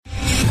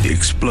The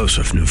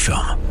explosive new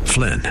film,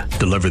 Flynn,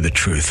 deliver the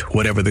truth,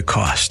 whatever the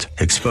cost,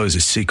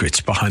 exposes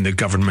secrets behind the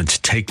government's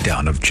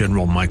takedown of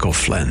General Michael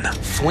Flynn.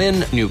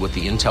 Flynn knew what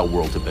the intel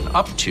world had been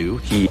up to.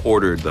 He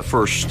ordered the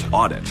first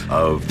audit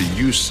of the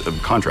use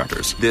of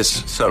contractors.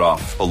 This set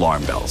off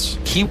alarm bells.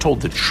 He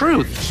told the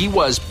truth. He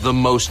was the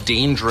most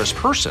dangerous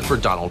person for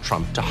Donald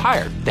Trump to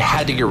hire. They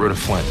had to get rid of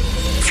Flynn.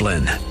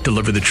 Flynn,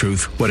 deliver the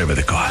truth, whatever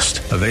the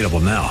cost. Available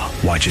now.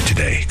 Watch it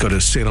today. Go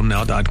to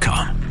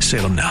salemnow.com.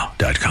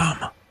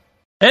 salemnow.com.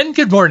 And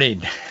good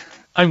morning.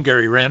 I'm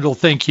Gary Randall.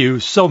 Thank you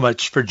so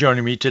much for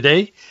joining me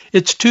today.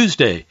 It's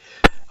Tuesday,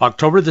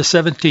 October the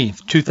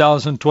 17th,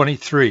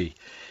 2023,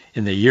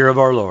 in the year of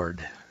our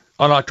Lord.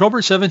 On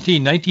October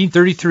 17,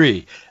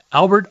 1933,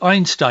 Albert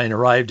Einstein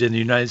arrived in the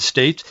United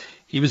States.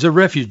 He was a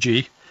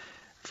refugee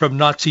from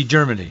Nazi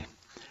Germany.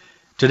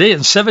 Today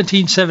in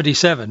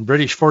 1777,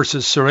 British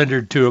forces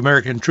surrendered to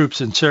American troops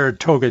in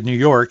Saratoga, New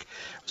York. It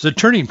was a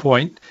turning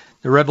point,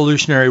 the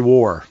Revolutionary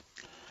War.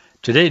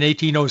 Today in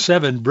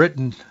 1807,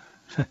 Britain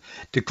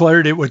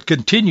declared it would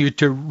continue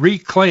to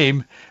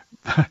reclaim,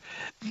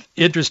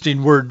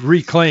 interesting word,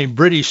 reclaim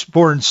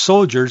British-born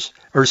soldiers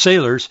or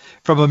sailors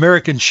from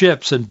American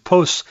ships and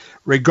posts,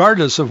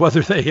 regardless of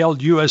whether they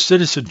held U.S.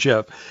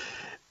 citizenship.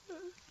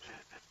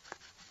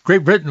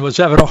 Great Britain was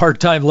having a hard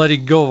time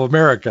letting go of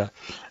America,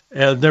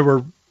 and there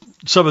were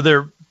some of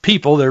their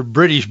people, they're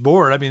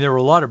British-born. I mean, there were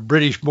a lot of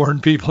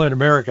British-born people in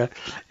America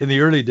in the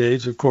early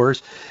days, of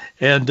course,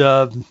 and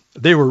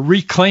they were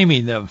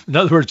reclaiming them. In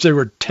other words, they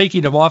were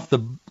taking them off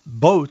the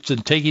boats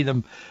and taking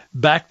them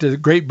back to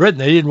Great Britain.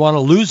 They didn't want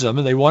to lose them,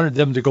 and they wanted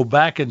them to go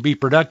back and be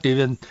productive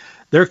in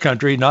their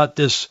country, not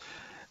this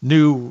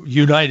new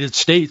United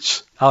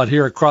States out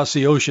here across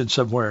the ocean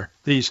somewhere,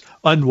 these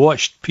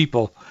unwashed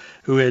people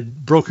who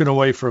had broken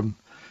away from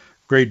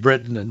Great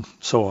Britain and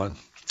so on.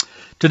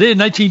 Today in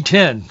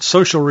 1910,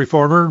 social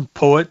reformer,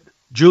 poet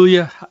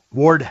Julia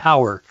Ward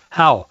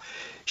Howe.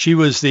 She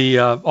was the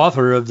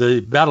author of the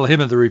Battle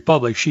Hymn of the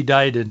Republic. She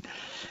died in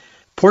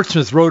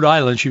Portsmouth, Rhode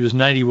Island. She was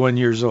 91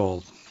 years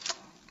old.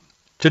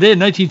 Today in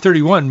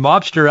 1931,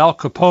 mobster Al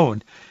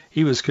Capone.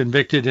 He was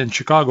convicted in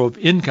Chicago of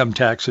income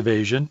tax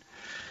evasion.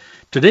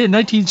 Today in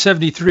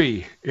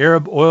 1973,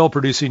 Arab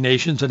oil-producing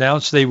nations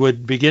announced they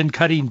would begin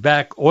cutting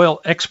back oil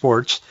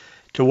exports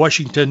to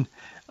Washington,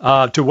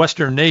 to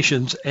Western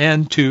nations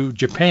and to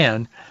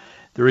Japan.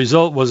 The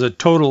result was a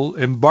total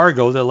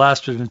embargo that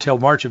lasted until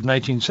March of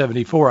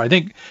 1974. I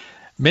think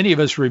many of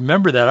us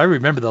remember that. I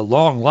remember the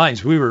long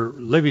lines. We were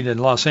living in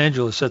Los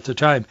Angeles at the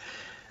time.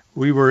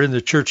 We were in the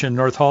church in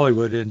North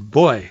Hollywood, and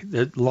boy,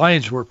 the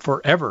lines were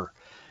forever.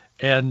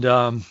 And,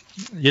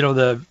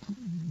 the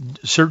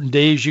certain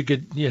days you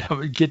could,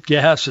 get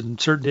gas,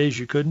 and certain days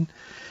you couldn't.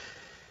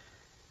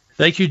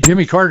 Thank you,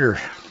 Jimmy Carter.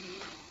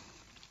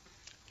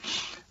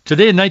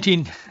 Today in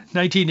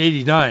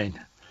 1989,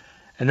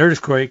 an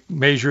earthquake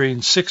measuring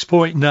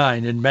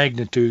 6.9 in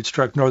magnitude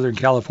struck Northern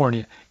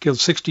California, killed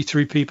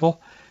 63 people,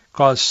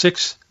 caused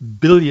 $6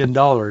 billion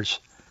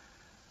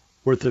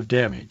worth of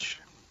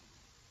damage.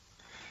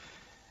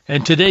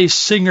 And today's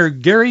singer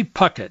Gary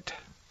Puckett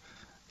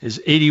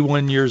is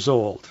 81 years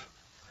old.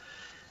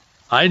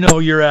 I know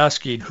you're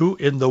asking, who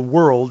in the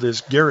world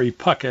is Gary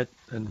Puckett,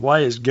 and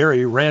why is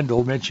Gary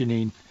Randall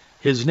mentioning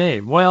his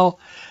name? Well,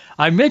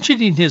 I'm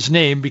mentioning his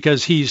name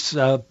because he's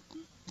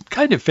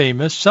kind of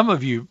famous. Some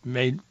of you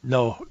may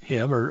know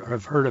him or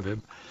have heard of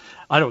him.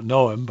 I don't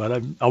know him, but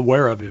I'm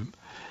aware of him.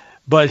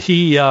 But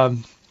he had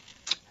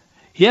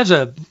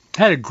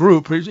a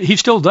group. He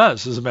still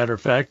does, as a matter of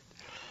fact.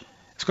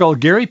 It's called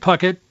Gary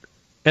Puckett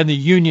and the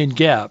Union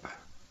Gap.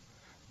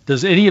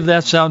 Does any of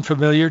that sound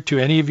familiar to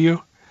any of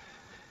you?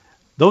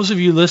 Those of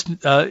you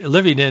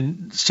living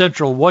in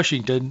central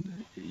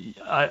Washington,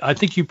 I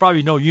think you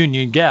probably know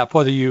Union Gap,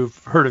 whether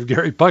you've heard of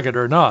Gary Puckett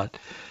or not.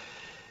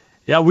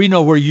 Yeah, we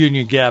know where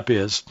Union Gap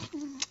is.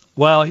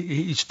 Well,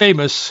 he's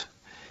famous.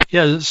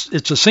 Yeah,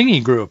 it's a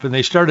singing group, and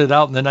they started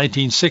out in the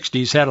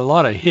 1960s, had a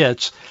lot of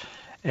hits,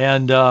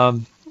 and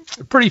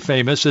pretty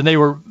famous. And they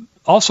were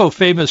also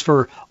famous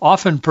for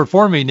often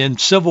performing in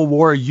Civil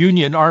War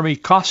Union Army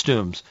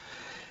costumes.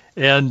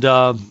 And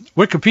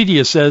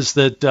Wikipedia says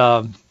that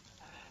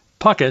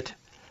Puckett,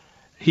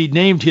 he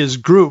named his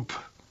group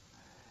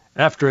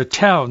after a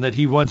town that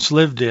he once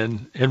lived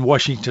in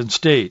Washington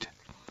State.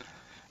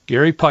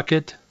 Gary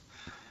Puckett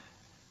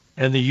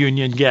and the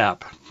Union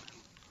Gap.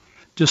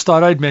 Just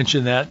thought I'd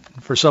mention that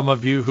for some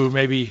of you who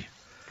maybe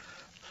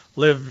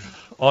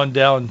live on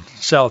down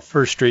South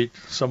First Street,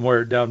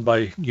 somewhere down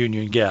by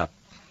Union Gap.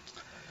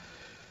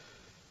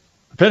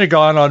 The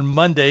Pentagon on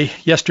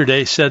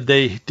yesterday, said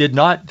they would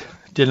not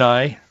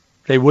deny,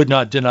 they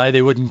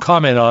wouldn't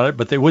comment on it,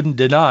 but they wouldn't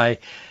deny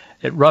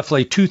that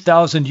roughly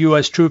 2,000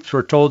 U.S. troops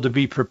were told to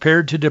be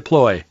prepared to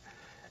deploy,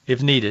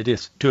 if needed,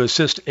 to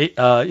assist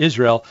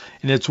Israel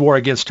in its war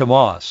against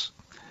Hamas.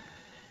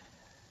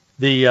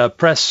 The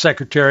press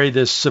secretary,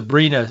 this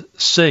Sabrina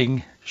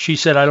Singh, she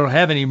said, "I don't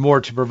have any more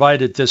to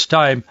provide at this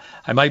time.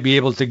 I might be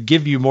able to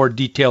give you more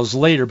details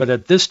later, but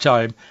at this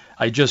time,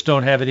 I just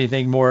don't have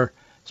anything more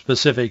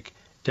specific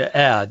to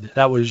add.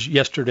 That was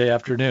yesterday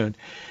afternoon.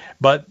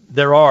 But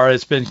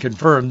it's been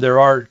confirmed, there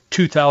are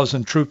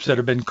 2,000 troops that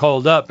have been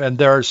called up. And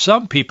there are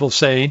some people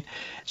saying,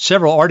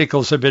 several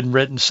articles have been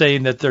written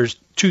saying that there's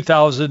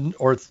 2,000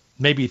 or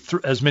maybe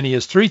as many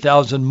as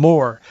 3,000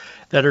 more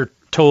that are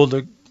told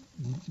to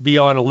be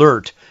on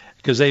alert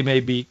because they may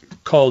be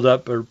called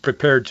up or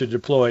prepared to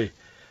deploy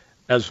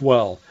as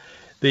well.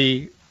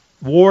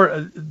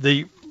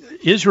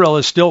 Israel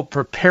is still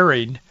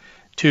preparing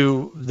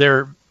to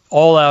their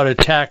all-out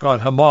attack on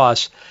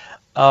Hamas.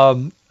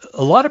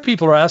 A lot of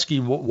people are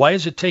asking, why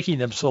is it taking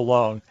them so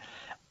long?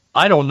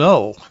 I don't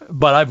know,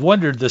 but I've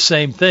wondered the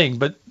same thing.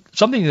 But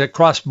something that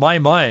crossed my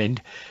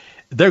mind,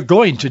 they're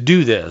going to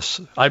do this.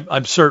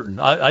 I'm certain.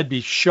 I'd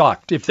be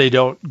shocked if they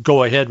don't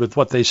go ahead with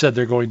what they said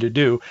they're going to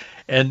do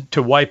and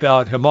to wipe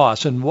out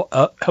Hamas. And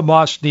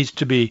Hamas needs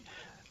to be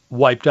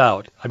wiped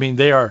out. I mean,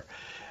 they are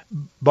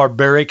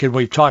barbaric, and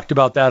we've talked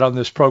about that on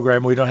this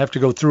program. We don't have to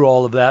go through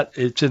all of that.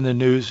 It's in the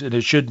news, and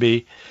it should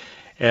be,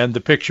 and the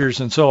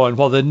pictures and so on.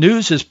 Well, the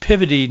news is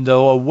pivoting,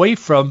 though, away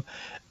from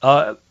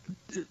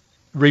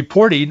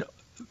reporting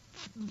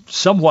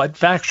somewhat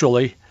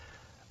factually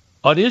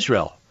on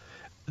Israel.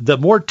 The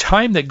more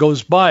time that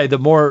goes by, the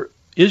more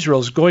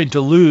Israel's going to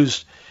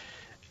lose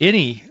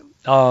any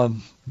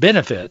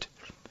benefit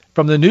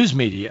from the news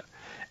media.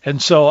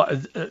 And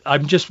so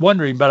I'm just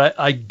wondering, but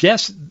I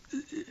guess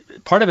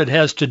part of it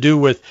has to do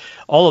with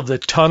all of the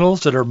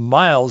tunnels that are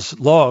miles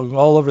long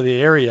all over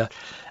the area,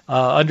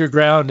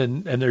 underground,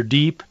 and they're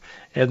deep,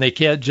 and they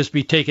can't just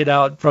be taken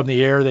out from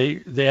the air.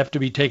 They have to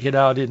be taken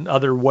out in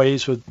other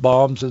ways with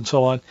bombs and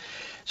so on.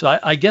 So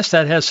I guess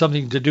that has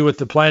something to do with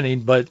the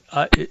planning, but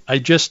I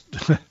just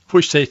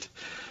wish this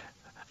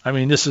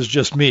is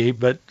just me,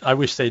 but I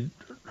wish they'd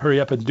hurry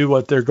up and do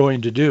what they're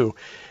going to do,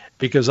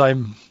 because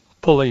I'm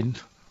pulling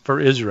for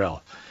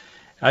Israel.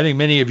 I think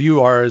many of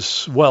you are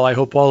as well. I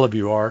hope all of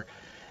you are.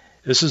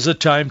 This is a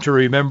time to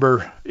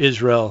remember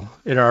Israel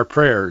in our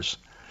prayers.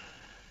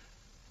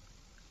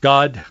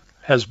 God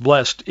has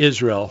blessed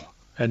Israel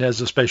and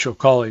has a special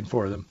calling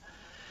for them.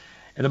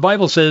 And the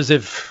Bible says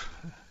if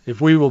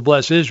we will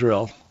bless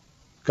Israel,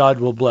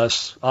 God will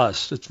bless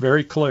us. It's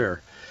very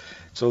clear.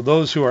 So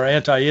those who are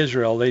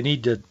anti-Israel, they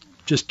need to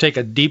just take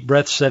a deep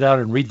breath, sit down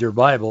and read their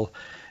Bible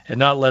and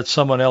not let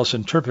someone else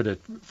interpret it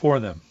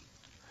for them.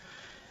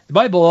 The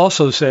Bible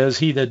also says,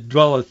 he that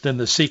dwelleth in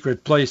the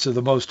secret place of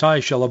the Most High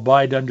shall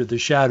abide under the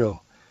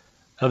shadow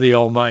of the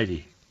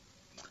Almighty.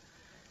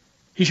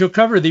 He shall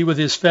cover thee with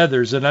his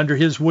feathers, and under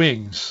his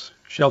wings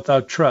shalt thou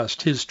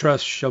trust. His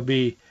trust shall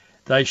be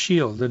thy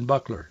shield and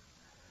buckler.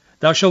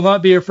 Thou shalt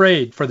not be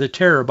afraid for the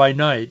terror by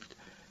night,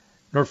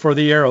 nor for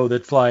the arrow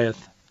that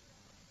flieth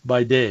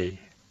by day,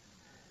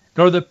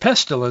 nor the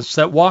pestilence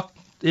that walketh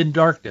in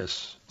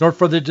darkness, nor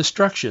for the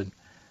destruction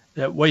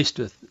that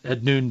wasteth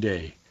at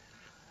noonday.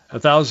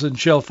 1,000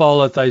 shall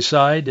fall at thy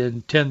side,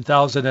 and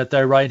 10,000 at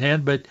thy right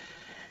hand, but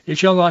it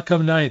shall not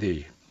come nigh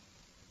thee.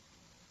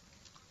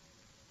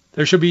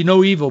 There shall be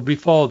no evil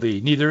befall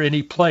thee, neither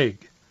any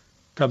plague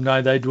come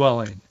nigh thy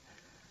dwelling.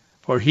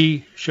 For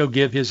he shall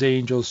give his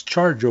angels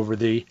charge over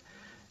thee,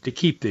 to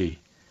keep thee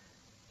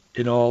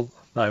in all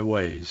thy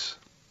ways.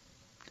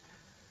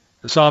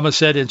 The psalmist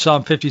said in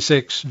Psalm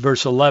 56,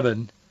 verse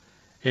 11,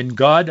 In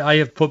God I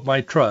have put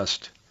my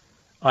trust.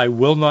 I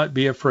will not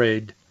be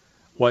afraid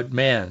what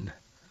man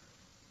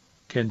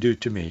can do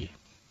to me.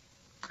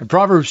 In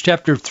Proverbs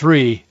chapter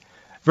 3,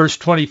 verse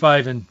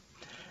 25 and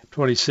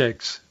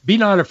 26, Be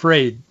not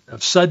afraid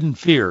of sudden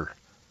fear.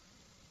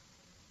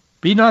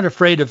 Be not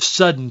afraid of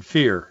sudden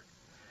fear,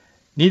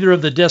 neither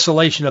of the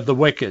desolation of the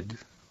wicked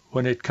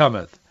when it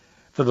cometh.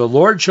 For the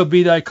Lord shall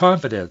be thy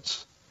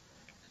confidence,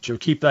 and shall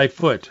keep thy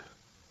foot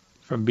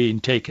from being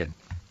taken.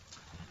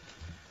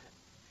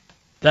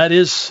 That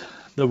is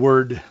the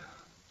word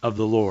of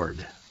the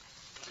Lord.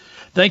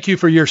 Thank you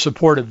for your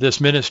support of this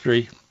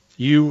ministry.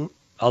 You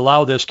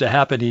allow this to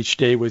happen each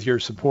day with your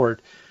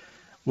support.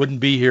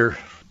 Wouldn't be here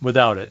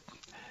without it.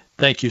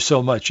 Thank you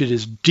so much. It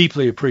is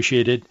deeply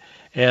appreciated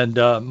and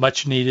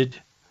much needed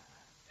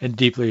and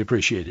deeply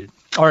appreciated.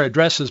 Our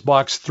address is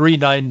Box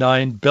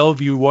 399,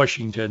 Bellevue,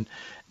 Washington,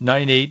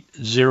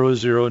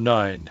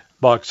 98009.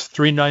 Box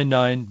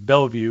 399,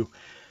 Bellevue,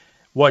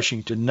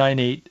 Washington,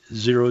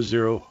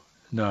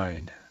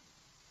 98009.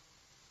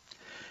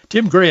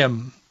 Tim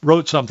Graham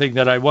wrote something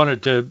that I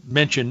wanted to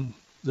mention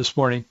this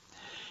morning.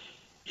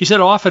 He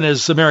said often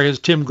as Americans,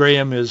 Tim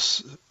Graham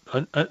is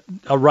a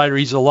writer.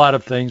 He's a lot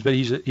of things, but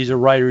he's a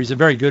writer. He's a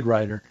very good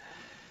writer.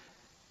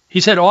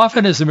 He said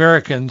often as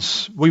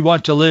Americans, we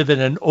want to live in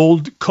an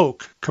old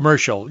Coke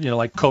commercial,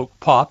 like Coke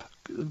Pop,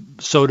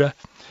 soda,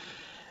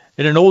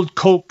 in an old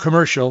Coke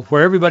commercial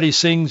where everybody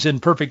sings in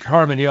perfect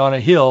harmony on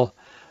a hill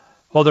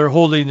while they're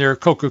holding their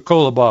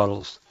Coca-Cola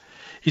bottles.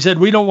 He said,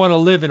 we don't want to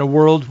live in a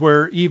world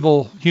where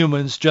evil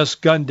humans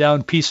just gun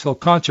down peaceful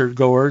concert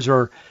goers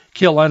or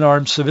kill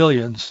unarmed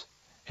civilians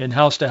in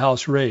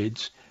house-to-house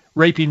raids,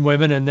 raping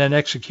women and then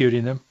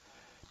executing them,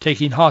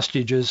 taking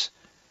hostages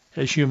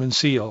as human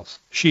shields.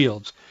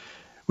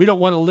 We don't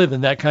want to live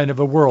in that kind of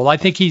a world. I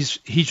think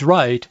he's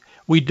right.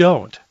 We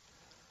don't,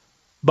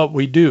 but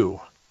we do.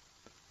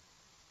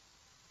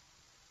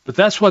 But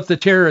that's what the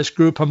terrorist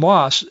group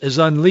Hamas has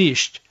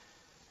unleashed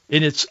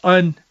in its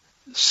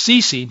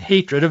unceasing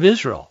hatred of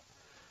Israel.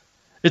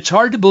 It's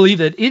hard to believe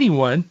that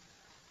anyone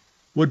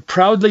would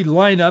proudly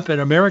line up on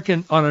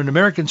an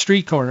American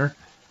street corner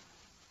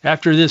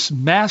after this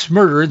mass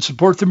murder and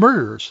support the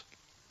murderers.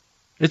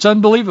 It's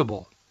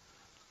unbelievable.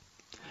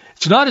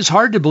 It's not as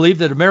hard to believe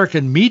that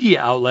American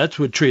media outlets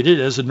would treat it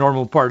as a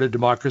normal part of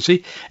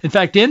democracy. In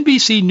fact,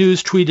 NBC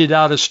News tweeted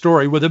out a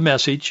story with a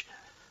message.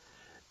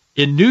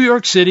 In New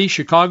York City,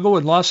 Chicago,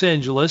 and Los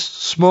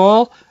Angeles,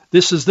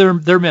 this is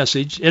their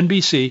message,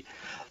 NBC,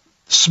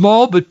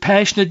 small but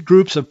passionate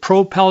groups of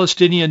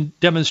pro-Palestinian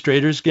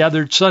demonstrators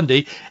gathered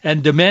Sunday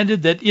and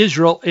demanded that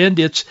Israel end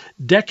its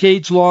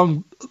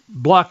decades-long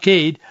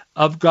blockade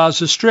of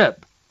Gaza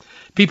Strip.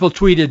 People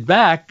tweeted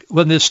back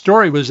when this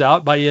story was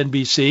out by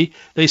NBC.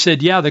 They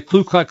said, yeah, the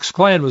Ku Klux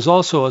Klan was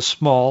also a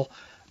small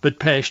but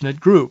passionate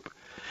group.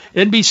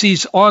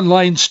 NBC's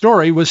online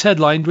story was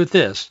headlined with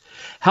this: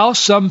 how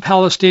some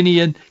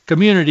Palestinian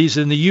communities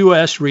in the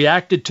U.S.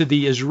 reacted to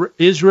the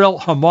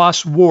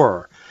Israel-Hamas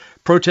war.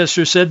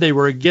 Protesters said they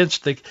were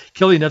against the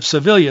killing of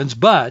civilians,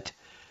 but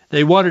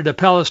they wanted a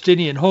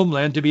Palestinian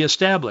homeland to be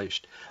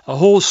established. A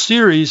whole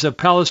series of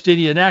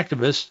Palestinian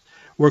activists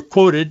were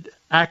quoted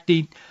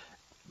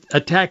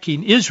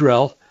attacking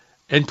Israel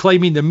and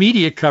claiming the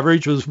media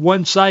coverage was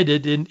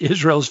one-sided in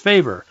Israel's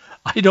favor.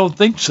 I don't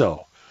think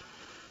so.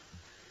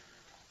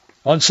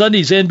 On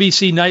Sunday's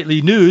NBC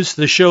Nightly News,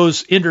 the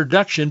show's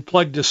introduction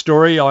plugged a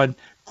story on,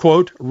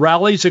 quote,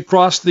 rallies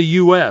across the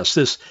U.S.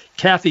 This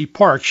Kathy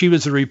Park, she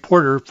was the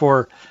reporter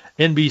for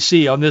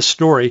NBC on this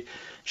story.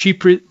 She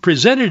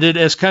presented it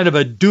as kind of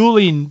a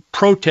dueling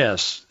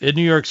protest in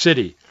New York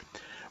City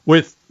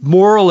with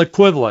moral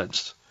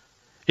equivalence.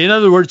 In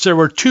other words, there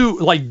were two,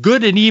 like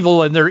good and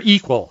evil, and they're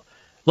equal.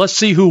 Let's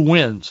see who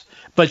wins.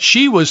 But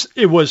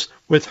it was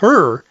with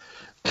her,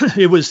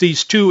 it was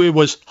these two, it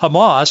was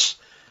Hamas,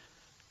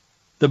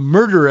 the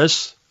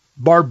murderous,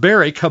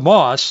 barbaric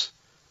Hamas,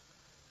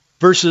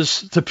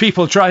 versus the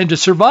people trying to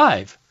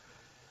survive.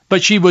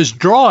 But she was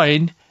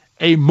drawing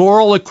a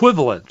moral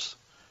equivalence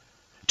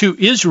to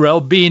Israel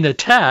being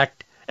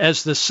attacked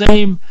as the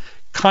same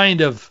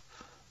kind of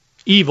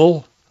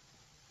evil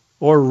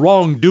or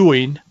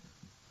wrongdoing,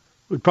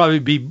 would probably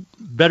be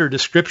better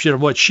description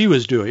of what she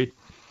was doing.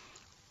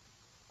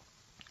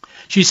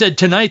 She said,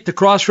 tonight the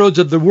crossroads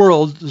of the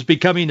world is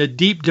becoming a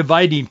deep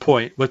dividing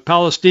point, with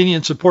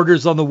Palestinian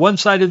supporters on the one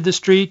side of the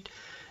street,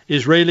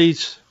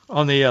 Israelis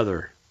on the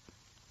other.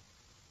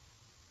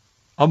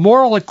 A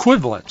moral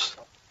equivalence.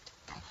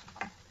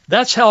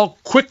 That's how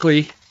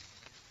quickly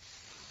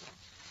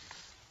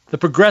the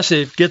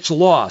progressive gets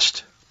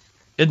lost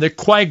in the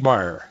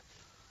quagmire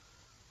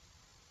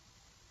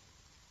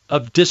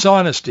of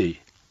dishonesty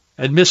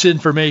and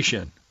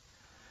misinformation.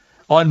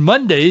 On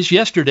Mondays,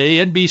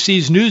 yesterday,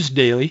 NBC's News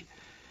Daily,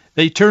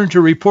 they turned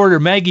to reporter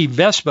Maggie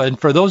Vespa. And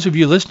for those of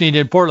you listening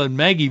in Portland,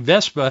 Maggie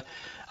Vespa,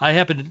 I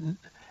happen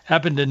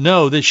to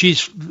know that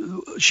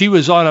she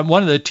was on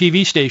one of the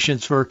TV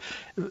stations for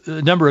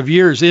a number of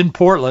years in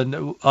Portland.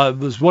 It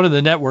was one of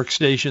the network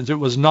stations. It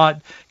was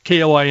not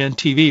KOIN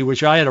TV,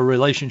 which I had a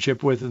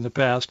relationship with in the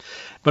past,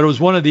 but it was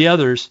one of the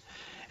others.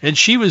 And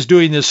she was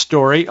doing this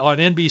story on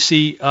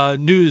NBC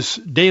News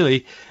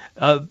Daily.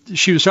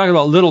 She was talking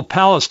about Little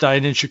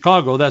Palestine in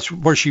Chicago. That's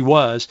where she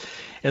was.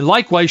 And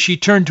likewise, she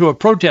turned to a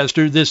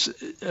protester, this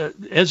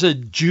Eza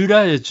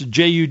Judah, it's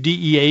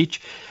Judeh,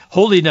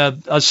 holding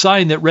a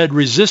sign that read,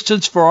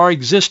 resistance for our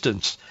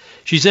existence.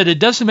 She said, it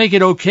doesn't make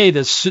it okay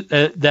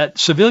that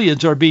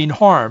civilians are being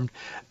harmed,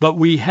 but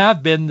we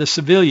have been the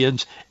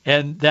civilians,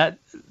 and that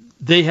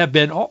they have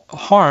been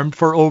harmed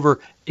for over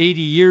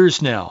 80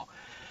 years now.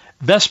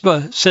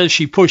 Vespa says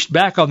she pushed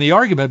back on the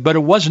argument, but it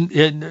wasn't,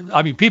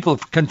 people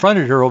have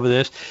confronted her over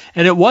this,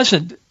 and it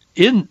wasn't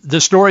in the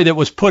story that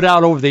was put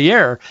out over the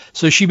air,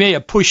 so she may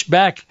have pushed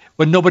back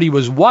when nobody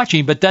was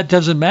watching, but that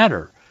doesn't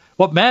matter.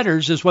 What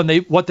matters is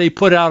what they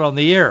put out on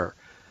the air.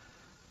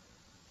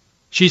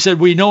 She said,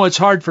 we know it's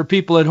hard for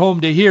people at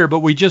home to hear, but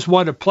we just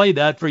want to play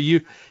that for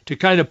you to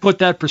kind of put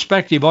that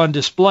perspective on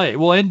display.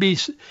 Well,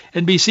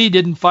 NBC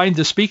didn't find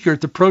the speaker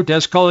at the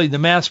protest calling the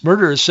mass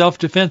murder a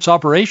self-defense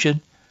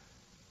operation.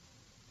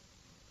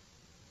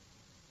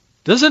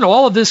 Doesn't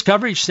all of this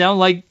coverage sound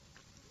like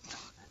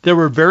there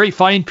were very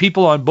fine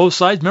people on both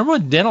sides? Remember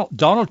when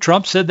Donald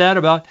Trump said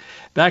that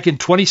back in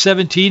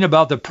 2017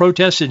 about the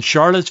protests in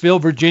Charlottesville,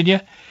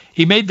 Virginia?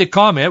 He made the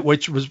comment,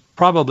 which was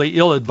probably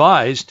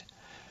ill-advised,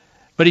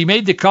 but he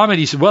made the comment,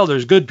 he said, well,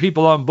 there's good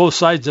people on both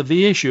sides of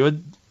the issue.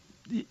 And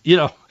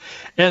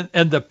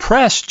the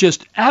press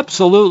just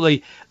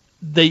absolutely,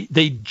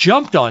 they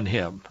jumped on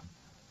him.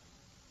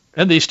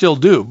 And they still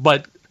do.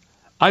 But,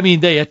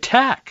 they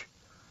attack.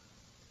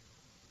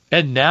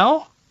 And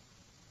now,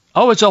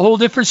 it's a whole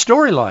different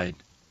storyline.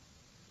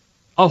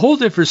 A whole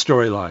different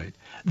storyline.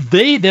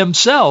 They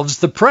themselves,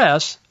 the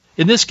press,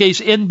 in this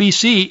case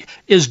NBC,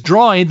 is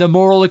drawing the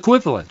moral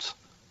equivalence.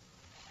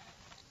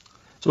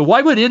 So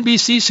why would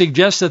NBC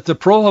suggest that the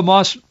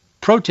pro-Hamas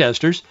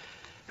protesters,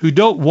 who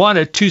don't want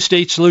a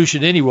two-state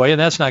solution anyway, and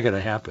that's not going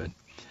to happen,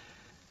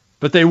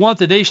 but they want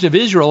the nation of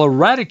Israel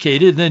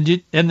eradicated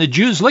and the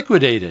Jews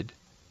liquidated?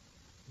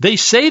 They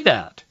say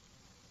that.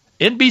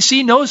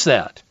 NBC knows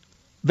that.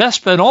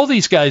 Vespa and all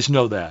these guys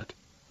know that.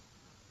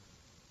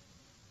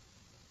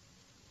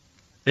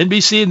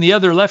 NBC and the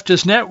other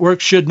leftist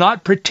networks should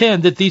not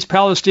pretend that these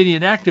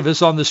Palestinian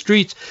activists on the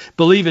streets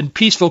believe in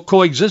peaceful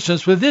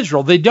coexistence with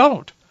Israel. They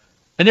don't.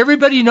 And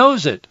everybody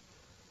knows it.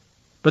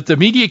 But the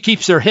media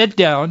keeps their head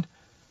down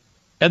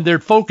and their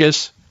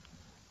focus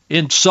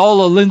in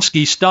Saul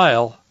Alinsky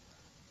style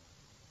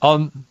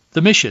on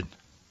the mission.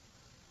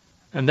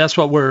 And that's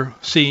what we're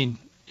seeing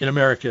in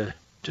America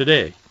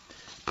today,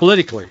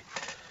 politically.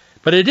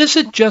 But it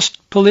isn't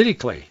just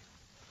politically.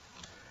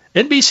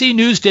 NBC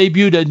News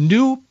debuted a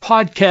new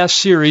podcast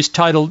series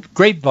titled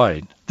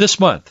Grapevine this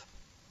month.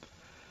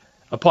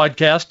 A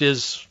podcast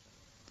is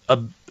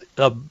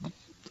a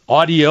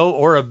audio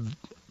or a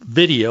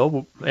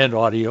video and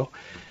audio,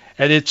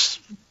 and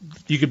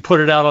you can put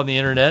it out on the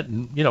internet,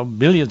 and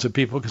millions of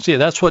people can see it.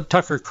 That's what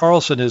Tucker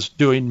Carlson is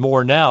doing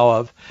more now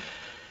of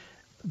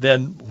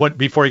than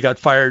before he got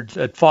fired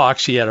at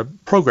Fox. He had a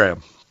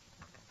program.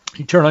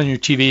 You turn on your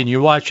TV and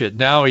you watch it.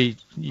 Now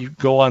you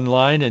go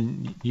online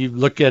and you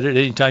look at it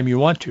anytime you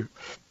want to.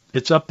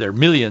 It's up there.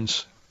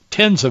 Millions,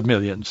 tens of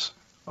millions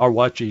are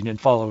watching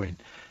and following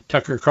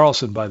Tucker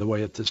Carlson, by the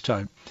way, at this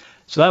time.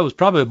 So that was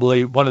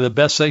probably one of the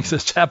best things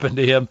that's happened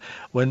to him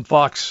when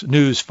Fox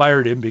News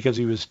fired him because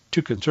he was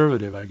too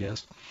conservative, I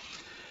guess.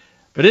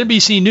 But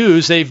NBC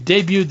News, they've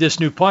debuted this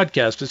new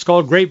podcast. It's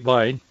called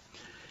Grapevine.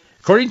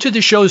 According to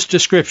the show's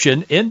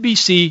description,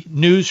 NBC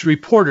News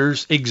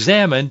reporters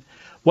examine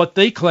what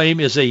they claim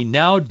is a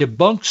now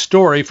debunked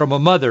story from a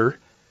mother,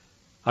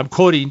 I'm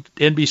quoting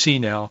NBC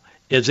now,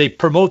 as they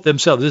promote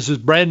themselves. This is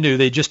brand new.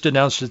 They just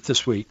announced it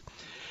this week.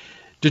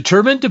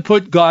 Determined to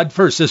put God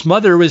first. This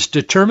mother was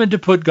determined to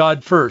put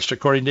God first,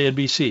 according to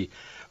NBC,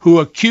 who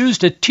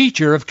accused a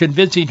teacher of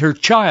convincing her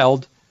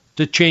child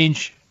to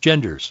change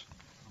genders.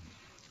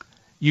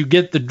 You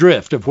get the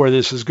drift of where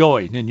this is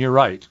going, and you're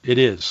right, it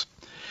is.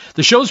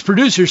 The show's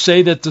producers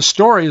say that the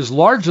story is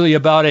largely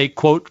about a,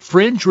 quote,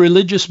 fringe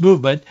religious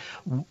movement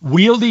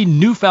wielding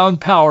newfound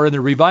power in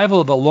the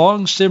revival of a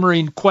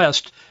long-simmering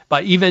quest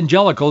by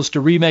evangelicals to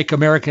remake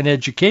American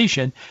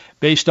education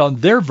based on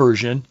their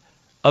version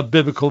of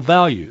biblical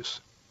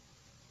values.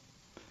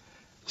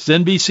 It's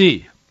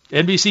NBC.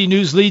 NBC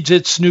News leads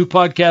its new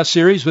podcast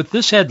series with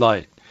this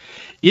headline: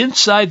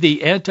 Inside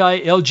the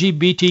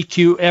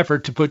anti-LGBTQ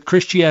effort to put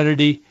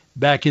Christianity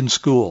back in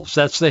schools.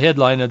 That's the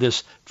headline of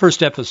this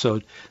first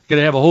episode. Going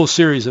to have a whole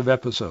series of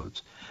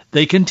episodes.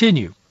 They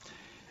continue.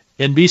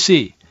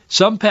 NBC.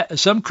 Some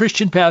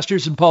Christian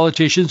pastors and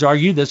politicians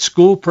argue that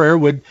school prayer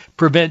would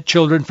prevent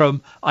children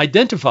from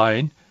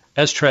identifying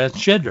as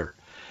transgender.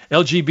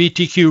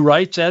 LGBTQ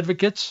rights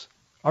advocates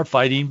are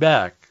fighting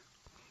back.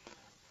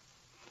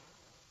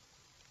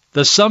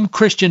 Some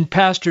Christian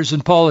pastors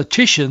and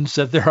politicians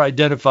that they're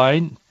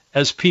identifying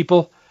as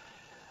people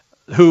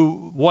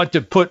who want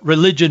to put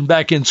religion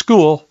back in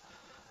school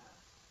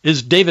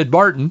is David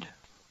Barton,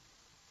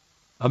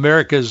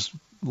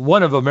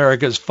 one of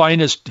America's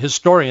finest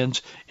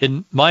historians,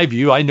 in my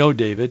view. I know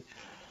David.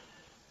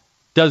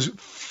 Does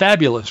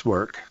fabulous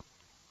work.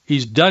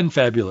 He's done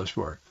fabulous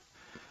work.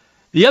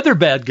 The other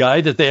bad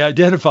guy that they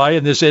identify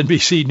in this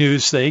NBC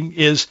News thing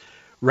is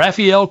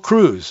Rafael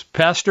Cruz,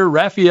 Pastor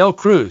Rafael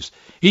Cruz.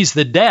 He's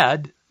the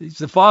dad. He's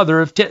the father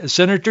of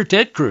Senator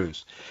Ted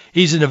Cruz.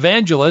 He's an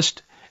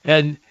evangelist,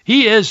 and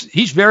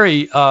he's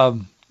very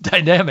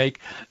dynamic,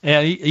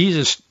 and he's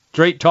a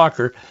straight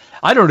talker.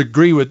 I don't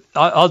agree with,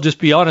 I'll just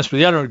be honest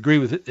with you, I don't agree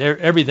with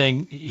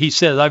everything he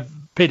says. I've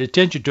paid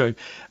attention to him,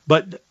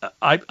 but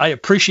I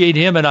appreciate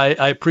him, and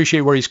I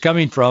appreciate where he's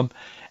coming from,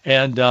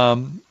 and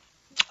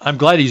I'm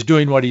glad he's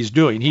doing what he's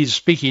doing. He's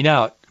speaking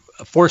out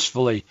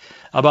forcefully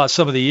about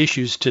some of the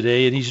issues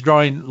today, and he's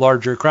drawing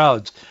larger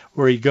crowds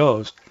where he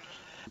goes.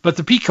 But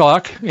the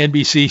Peacock,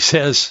 NBC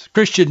says,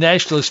 Christian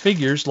nationalist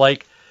figures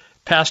like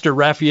Pastor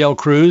Rafael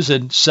Cruz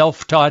and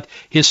self-taught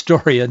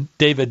historian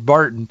David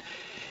Barton.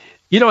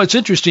 It's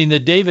interesting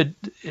that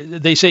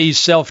they say he's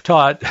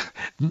self-taught.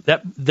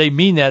 That they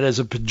mean that as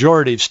a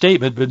pejorative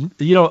statement,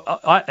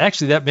 but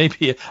actually that may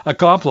be a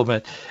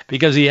compliment,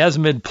 because he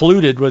hasn't been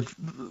polluted with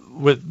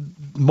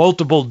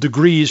multiple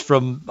degrees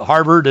from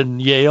Harvard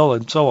and Yale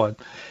and so on.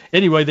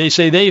 Anyway, they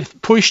say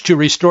they've pushed to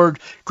restore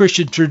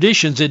Christian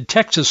traditions in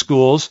Texas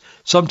schools,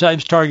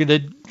 sometimes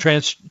targeting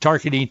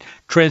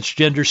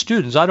transgender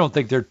students. I don't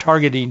think they're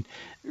targeting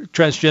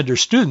transgender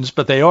students,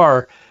 but they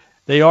are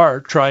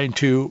trying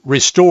to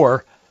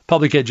restore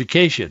public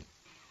education.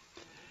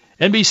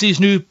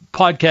 NBC's new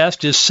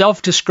podcast is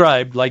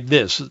self-described like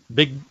this,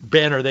 big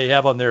banner they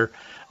have on their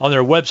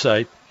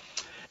website.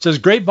 It says,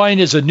 Grapevine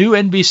is a new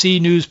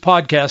NBC News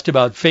podcast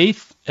about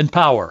faith and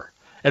power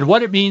and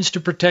what it means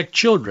to protect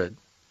children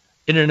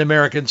in an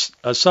American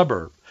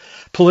suburb.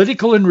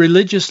 Political and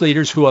religious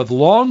leaders who have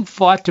long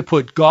fought to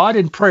put God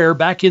and prayer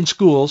back in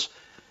schools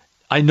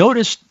I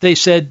noticed they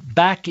said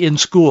back in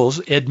schools,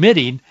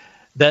 admitting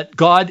that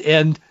God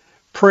and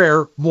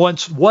prayer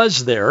once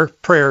was there.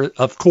 Prayer,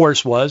 of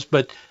course, was,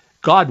 but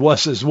God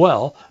was as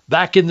well.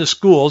 Back in the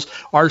schools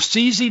are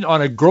seizing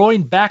on a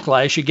growing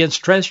backlash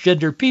against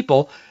transgender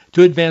people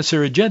to advance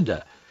their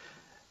agenda.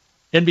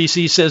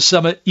 NBC says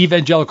some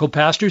evangelical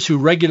pastors who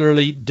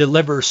regularly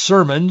deliver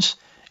sermons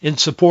in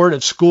support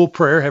of school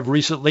prayer have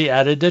recently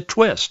added a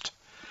twist,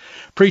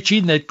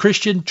 preaching that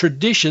Christian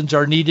traditions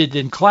are needed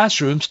in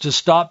classrooms to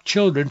stop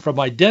children from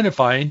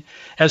identifying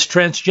as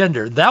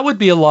transgender. That would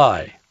be a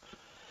lie.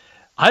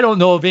 I don't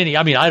know of any.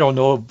 I don't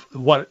know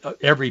what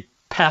every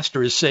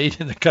pastor is saying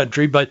in the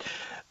country, but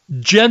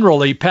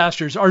generally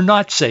pastors are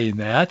not saying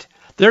that.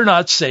 They're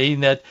not saying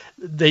that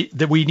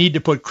we need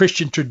to put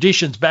Christian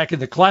traditions back in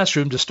the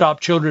classroom to stop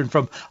children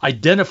from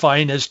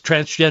identifying as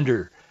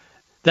transgender.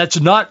 That's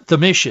not the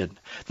mission.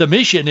 The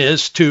mission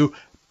is to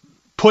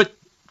put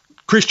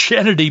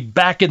Christianity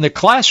back in the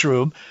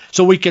classroom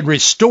so we can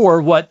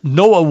restore what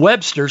Noah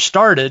Webster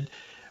started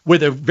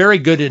with a very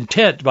good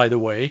intent, by the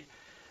way,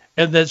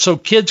 and that so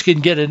kids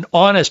can get an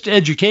honest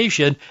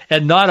education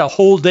and not a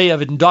whole day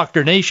of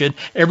indoctrination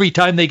every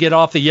time they get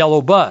off the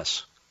yellow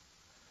bus.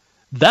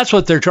 That's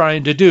what they're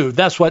trying to do.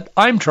 That's what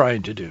I'm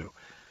trying to do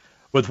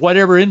with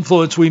whatever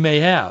influence we may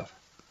have.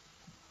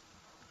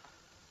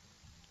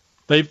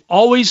 They've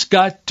always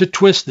got to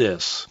twist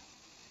this.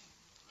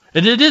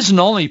 And it isn't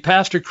only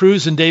Pastor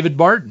Cruz and David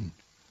Barton.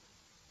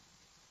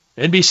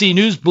 NBC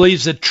News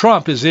believes that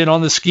Trump is in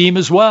on the scheme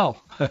as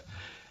well.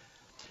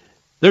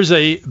 There's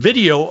a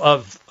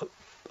video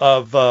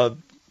of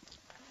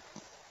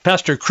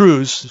Pastor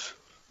Cruz,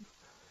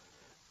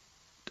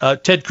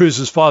 Ted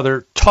Cruz's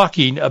father,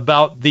 talking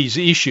about these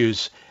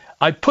issues.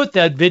 I put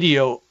that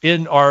video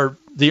in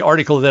the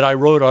article that I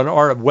wrote on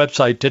our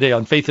website today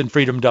on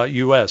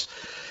faithandfreedom.us.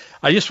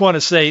 I just want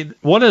to say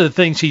one of the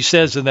things he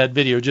says in that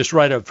video, just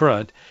right up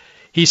front,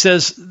 he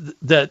says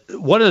that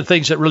one of the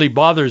things that really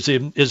bothers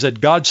him is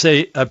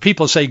that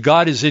people say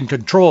God is in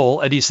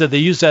control, and he said they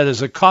use that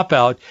as a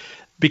cop-out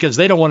because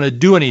they don't want to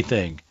do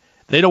anything.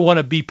 They don't want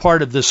to be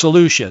part of the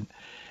solution.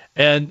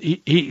 And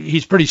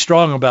he's pretty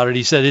strong about it.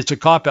 He said it's a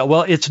cop-out.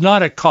 Well, it's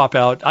not a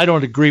cop-out. I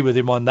don't agree with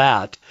him on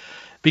that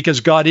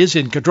because God is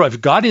in control.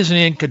 If God isn't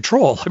in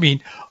control,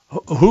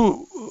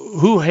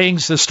 who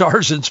hangs the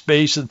stars in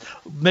space and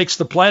makes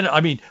the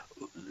planet?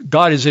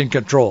 God is in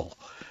control.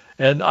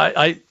 And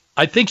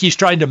I think he's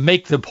trying to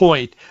make the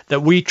point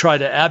that we try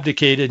to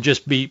abdicate and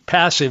just be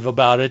passive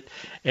about it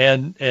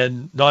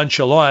and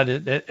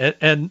nonchalant.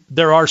 And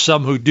there are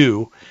some who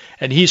do.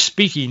 And he's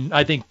speaking,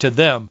 I think, to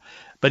them.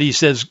 But he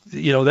says,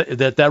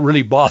 that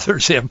really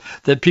bothers him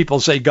that people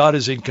say God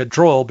is in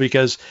control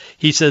because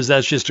he says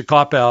that's just a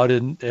cop-out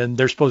and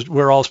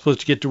we're all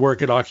supposed to get to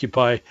work and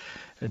occupy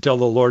until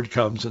the Lord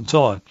comes and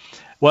so on.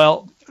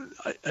 Well,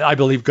 I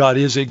believe God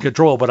is in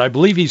control, but I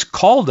believe he's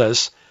called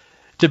us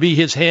to be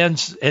his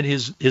hands and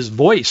his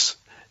voice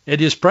and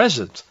his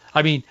presence.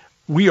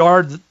 We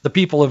are the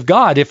people of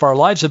God if our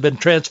lives have been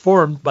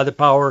transformed by the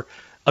power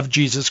of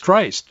Jesus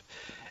Christ.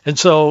 And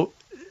so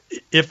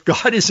if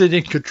God isn't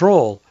in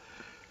control,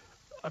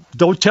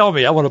 don't tell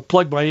me I want to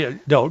plug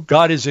no,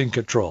 God is in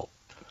control.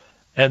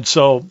 And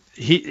so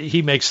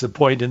he makes the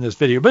point in this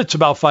video, but it's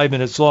about 5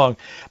 minutes long.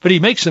 But he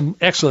makes some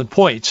excellent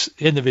points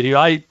in the video.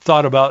 I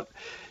thought about,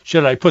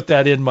 should I put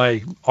that in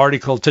my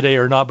article today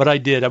or not? But I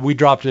did. We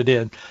dropped it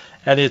in,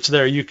 and it's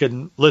there. You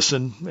can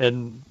listen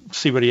and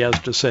see what he has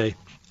to say.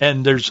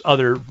 And there's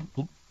other,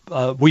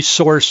 we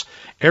source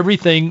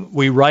everything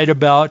we write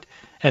about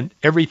and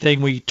everything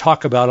we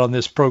talk about on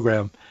this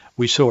program,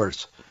 we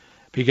source.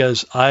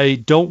 Because I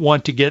don't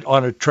want to get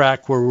on a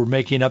track where we're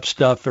making up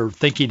stuff or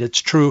thinking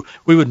it's true.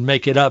 We wouldn't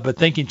make it up, but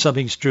thinking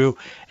something's true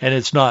and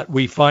it's not.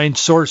 We find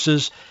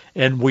sources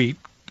and we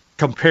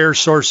compare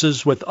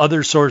sources with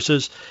other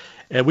sources,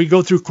 and we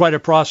go through quite a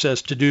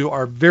process to do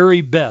our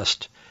very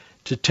best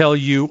to tell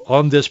you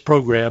on this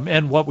program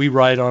and what we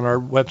write on our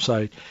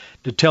website,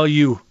 to tell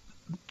you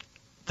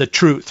the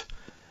truth,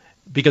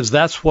 because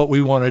that's what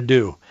we want to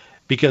do.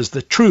 Because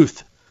the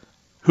truth,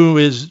 who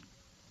is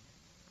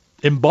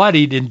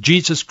embodied in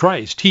Jesus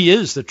Christ, he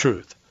is the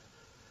truth.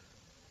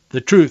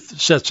 The truth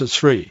sets us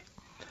free.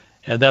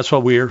 And that's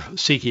what we're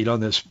seeking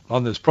on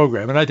this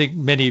program. And I think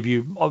many of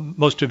you,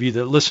 most of you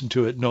that listen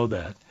to it know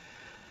that.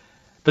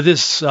 But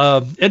this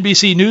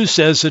NBC News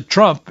says that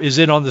Trump is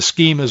in on the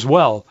scheme as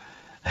well.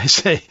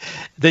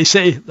 They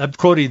say, I'm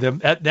quoting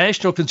them, at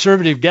national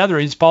conservative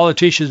gatherings,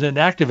 politicians and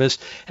activists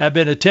have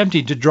been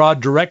attempting to draw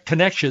direct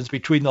connections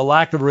between the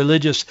lack of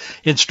religious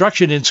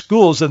instruction in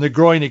schools and the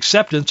growing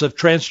acceptance of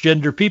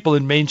transgender people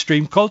in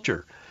mainstream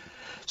culture.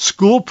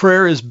 School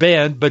prayer is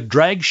banned, but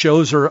drag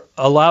shows are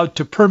allowed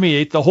to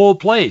permeate the whole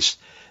place.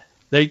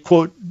 They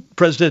quote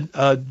President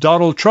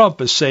Donald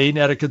Trump as saying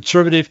at a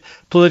conservative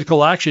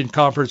political action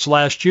conference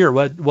last year.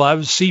 Well, I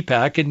was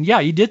CPAC, and yeah,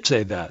 he did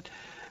say that.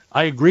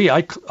 I agree.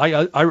 I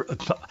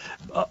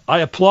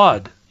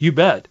applaud. You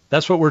bet.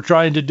 That's what we're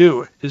trying to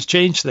do, is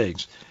change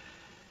things.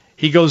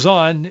 He goes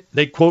on,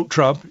 they quote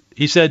Trump,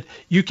 he said,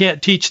 you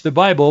can't teach the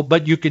Bible,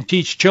 but you can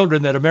teach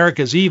children that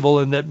America is evil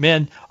and that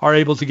men are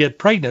able to get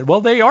pregnant.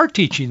 Well, they are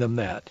teaching them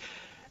that.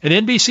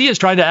 And NBC is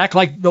trying to act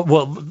like,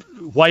 well,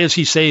 why is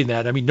he saying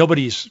that? I mean,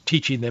 nobody's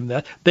teaching them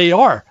that. They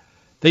are.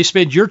 They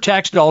spend your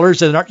tax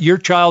dollars and your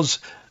child's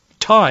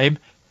time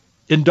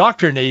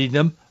indoctrinating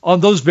them on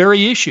those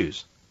very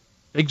issues.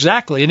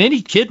 Exactly. And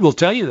any kid will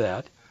tell you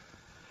that.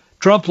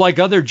 Trump, like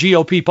other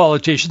GOP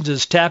politicians,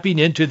 is tapping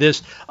into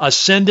this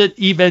ascendant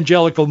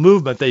evangelical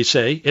movement, they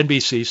say,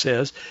 NBC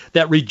says,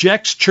 that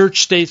rejects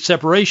church-state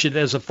separation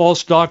as a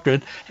false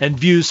doctrine and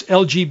views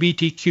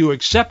LGBTQ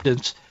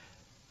acceptance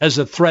as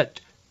a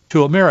threat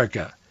to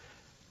America.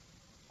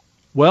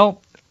 Well,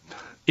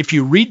 if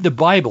you read the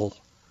Bible,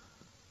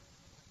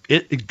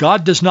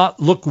 God does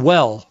not look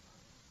well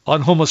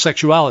on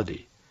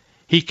homosexuality.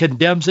 He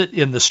condemns it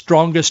in the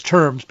strongest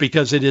terms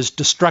because it is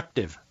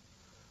destructive.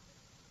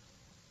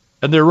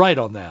 And they're right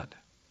on that.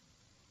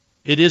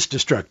 It is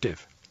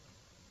destructive.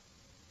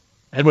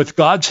 And with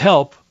God's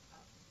help,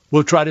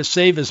 we'll try to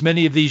save as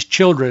many of these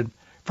children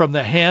from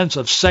the hands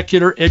of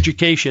secular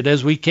education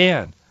as we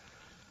can,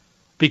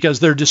 because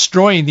they're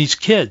destroying these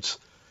kids.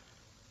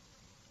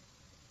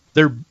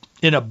 They're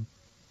in a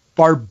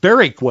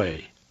barbaric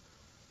way.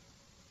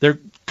 They're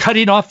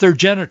cutting off their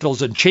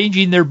genitals and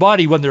changing their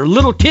body when they're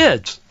little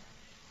kids.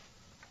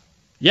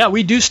 Yeah,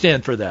 we do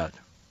stand for that.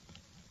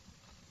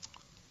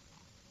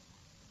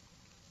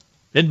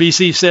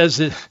 NBC says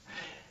that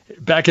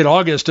back in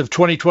August of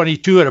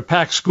 2022 at a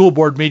packed school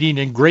board meeting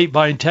in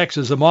Grapevine,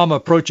 Texas, a mom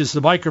approaches the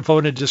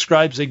microphone and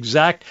describes the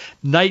exact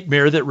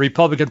nightmare that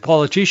Republican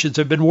politicians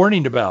have been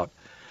warning about.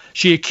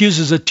 She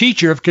accuses a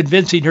teacher of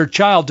convincing her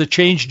child to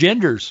change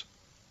genders.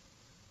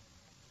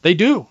 They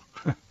do.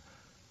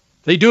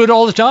 They do it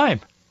all the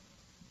time.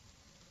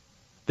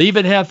 They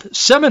even have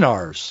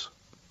seminars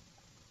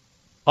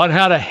on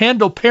how to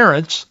handle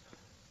parents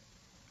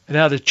and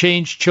how to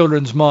change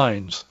children's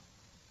minds.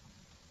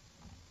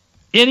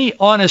 Any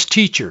honest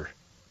teacher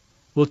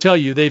will tell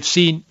you they've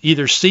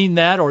either seen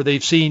that or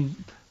they've seen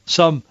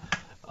some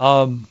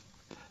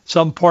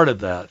part of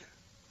that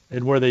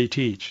in where they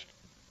teach.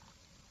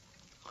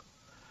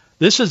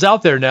 This is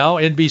out there now.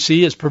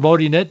 NBC is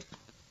promoting it.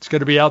 It's going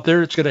to be out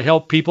there. It's going to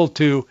help people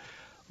to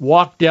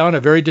walk down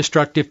a very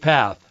destructive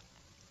path.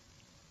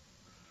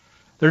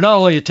 They're not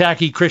only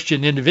attacking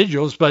Christian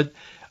individuals, but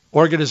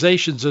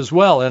organizations as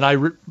well. And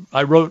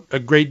I wrote a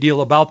great deal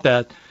about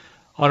that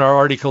on our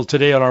article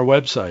today on our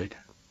website.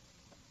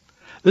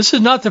 This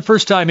is not the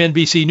first time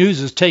NBC News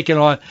has taken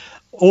on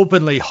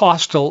openly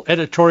hostile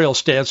editorial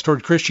stance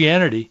toward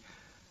Christianity.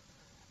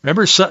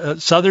 Remember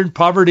Southern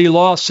Poverty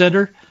Law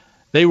Center?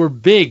 They were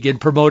big in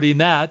promoting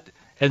that.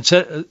 And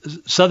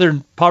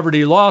Southern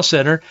Poverty Law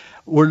Center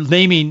were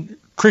naming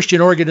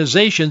Christian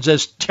organizations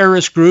as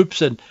terrorist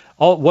groups and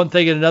all one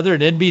thing and another.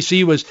 And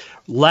NBC was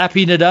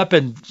lapping it up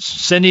and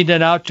sending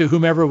it out to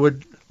whomever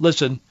would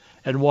listen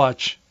and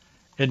watch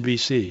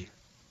NBC.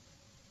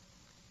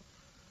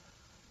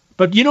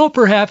 But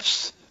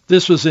perhaps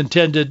this was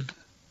intended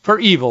for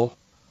evil,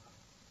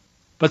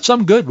 but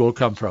some good will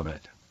come from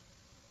it.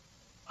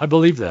 I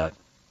believe that.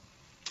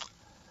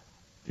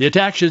 The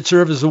attack should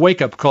serve as a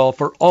wake-up call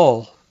for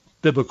all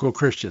biblical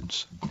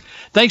Christians.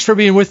 Thanks for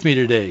being with me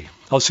today.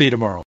 I'll see you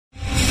tomorrow.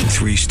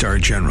 3-star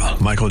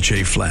General Michael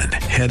J. Flynn,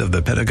 head of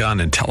the Pentagon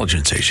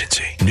Intelligence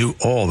Agency, knew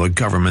all the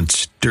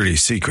government's dirty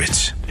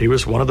secrets. He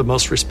was one of the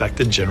most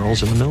respected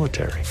generals in the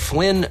military.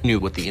 Flynn knew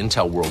what the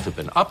intel world had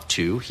been up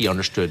to. He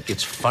understood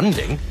its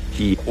funding.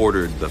 He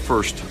ordered the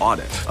first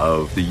audit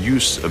of the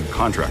use of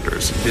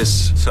contractors.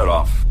 This set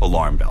off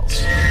alarm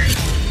bells.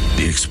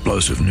 The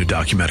explosive new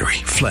documentary,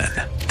 Flynn,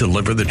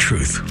 Deliver the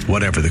Truth,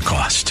 Whatever the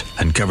Cost,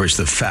 uncovers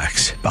the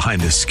facts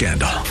behind this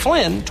scandal.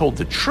 Flynn told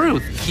the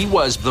truth. He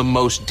was the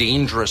most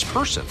dangerous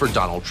person for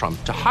Donald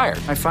Trump to hire.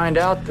 I find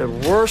out the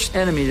worst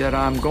enemy that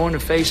I'm going to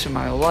face in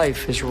my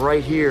life is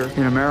right here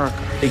in America.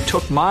 They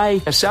took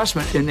my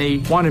assessment and they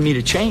wanted me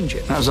to change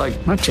it. And I was like,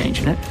 I'm not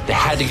changing it. They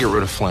had to get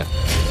rid of Flynn.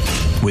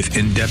 With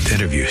in-depth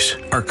interviews,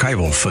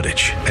 archival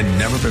footage, and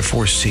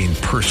never-before-seen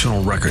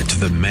personal records of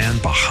the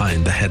man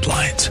behind the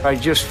headlines. I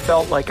just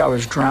felt like I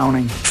was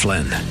drowning.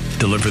 Flynn,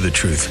 Deliver the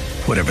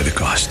Truth, Whatever the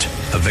Cost.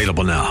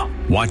 Available now.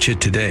 Watch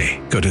it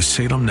today. Go to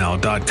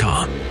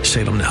salemnow.com.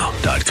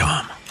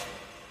 salemnow.com.